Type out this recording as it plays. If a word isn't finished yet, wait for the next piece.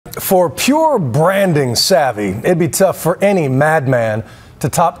For pure branding savvy, it'd be tough for any madman to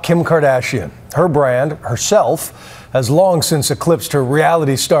top Kim Kardashian. Her brand, herself, has long since eclipsed her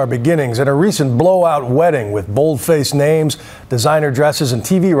reality star beginnings, and her recent blowout wedding with bold-faced names, designer dresses, and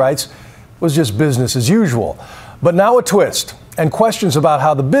TV rights was just business as usual. But now a twist, and questions about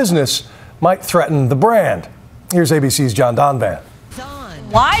how the business might threaten the brand. Here's ABC's John Donvan.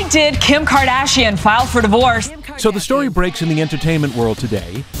 Why did Kim Kardashian file for divorce? So the story breaks in the entertainment world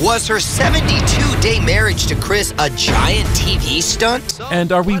today. Was her 72-day marriage to Kris a giant TV stunt?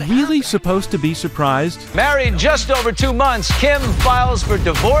 And are we really supposed to be surprised? Married just over 2 months, Kim files for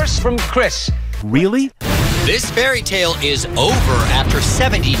divorce from Kris. Really? This fairy tale is over after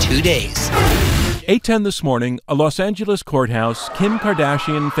 72 days. 8:10 this morning, a Los Angeles courthouse, Kim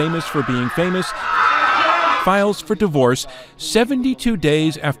Kardashian, famous for being famous, files for divorce 72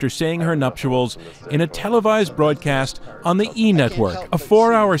 days after saying her nuptials in a televised broadcast on the E! Network, a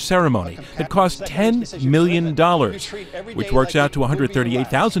 4-hour ceremony that cost $10 million, which works out to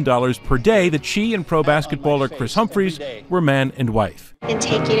 $138,000 per day that she and pro basketballer Kris Humphries were man and wife. And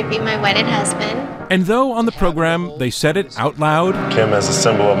take you to be my wedded husband. And though on the program they said it out loud, Kim, as a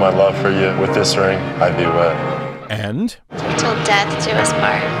symbol of my love for you, with this ring, I be wed. And till death do us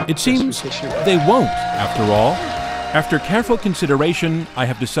part. It seems they won't, after all. After careful consideration, I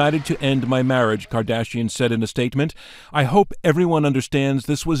have decided to end my marriage, Kardashian said in a statement. I hope everyone understands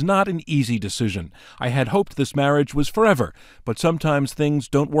this was not an easy decision. I had hoped this marriage was forever, but sometimes things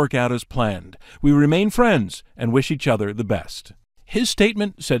don't work out as planned. We remain friends and wish each other the best. His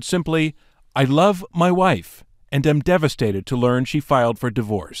statement said simply, I love my wife and am devastated to learn she filed for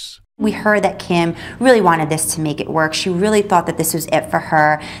divorce. We heard that Kim really wanted this to make it work. She really thought that this was it for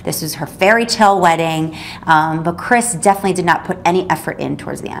her. This was her fairy tale wedding, but Kris definitely did not put any effort in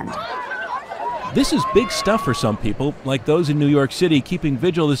towards the end. This is big stuff for some people, like those in New York City keeping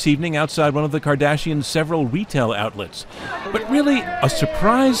vigil this evening outside one of the Kardashians' several retail outlets. But really, a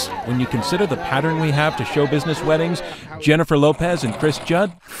surprise when you consider the pattern we have to show business weddings. Jennifer Lopez and Kris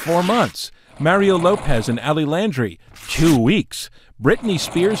Judd, 4 months. Mario Lopez and Ali Landry, 2 weeks. Britney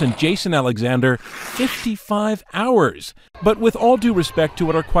Spears and Jason Alexander, 55 hours. But with all due respect to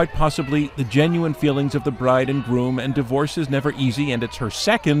what are quite possibly the genuine feelings of the bride and groom, and divorce is never easy and it's her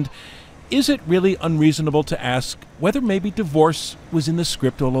second, is it really unreasonable to ask whether maybe divorce was in the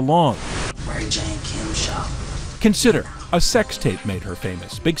script all along? Mary Jane Kim Show. Consider, a sex tape made her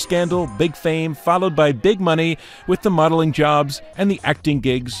famous. Big scandal, big fame, followed by big money with the modeling jobs and the acting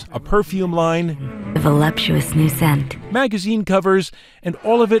gigs, a perfume line, a voluptuous new scent, magazine covers, and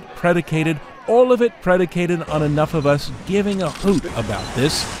all of it predicated on enough of us giving a hoot about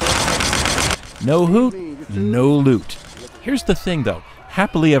this. No hoot, no loot. Here's the thing though,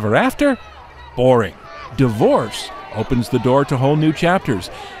 happily ever after? Boring. Divorce opens the door to whole new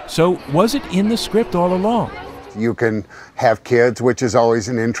chapters. So was it in the script all along? You can have kids, which is always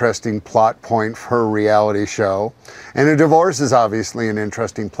an interesting plot point for a reality show. And a divorce is obviously an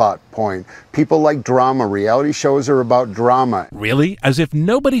interesting plot point. People like drama. Reality shows are about drama. Really? As if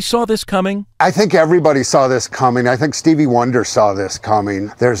nobody saw this coming? I think everybody saw this coming. I think Stevie Wonder saw this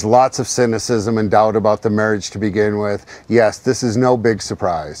coming. There's lots of cynicism and doubt about the marriage to begin with. Yes, this is no big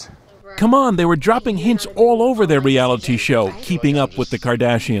surprise. Come on, they were dropping hints all over their reality show, Keeping Up with the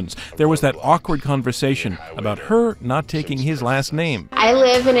Kardashians. There was that awkward conversation about her not taking his last name. I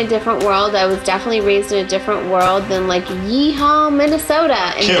live in a different world. I was definitely raised in a different world than like Yeehaw,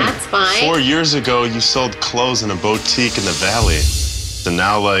 Minnesota, and Kim, that's fine. 4 years ago, you sold clothes in a boutique in the Valley. So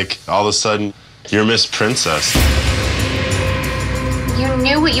now, like, all of a sudden, you're Miss Princess. You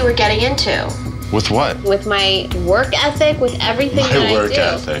knew what you were getting into. With what? With my work ethic, with everything that I do. My work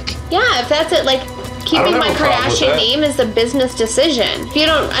ethic. Yeah, if that's it, like keeping my Kardashian name is a business decision. If you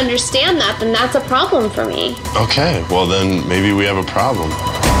don't understand that, then that's a problem for me. Okay, well then maybe we have a problem.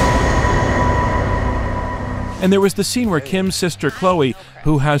 And there was the scene where Kim's sister Khloe,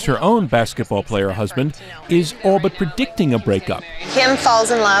 who has her own basketball player husband, is all but predicting a breakup. Kim falls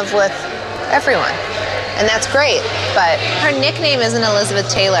in love with everyone. And that's great, but her nickname isn't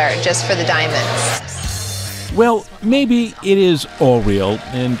Elizabeth Taylor just for the diamonds. Well, maybe it is all real,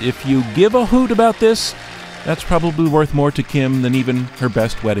 and if you give a hoot about this, that's probably worth more to Kim than even her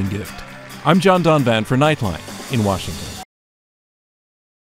best wedding gift. I'm John Donvan for Nightline in Washington.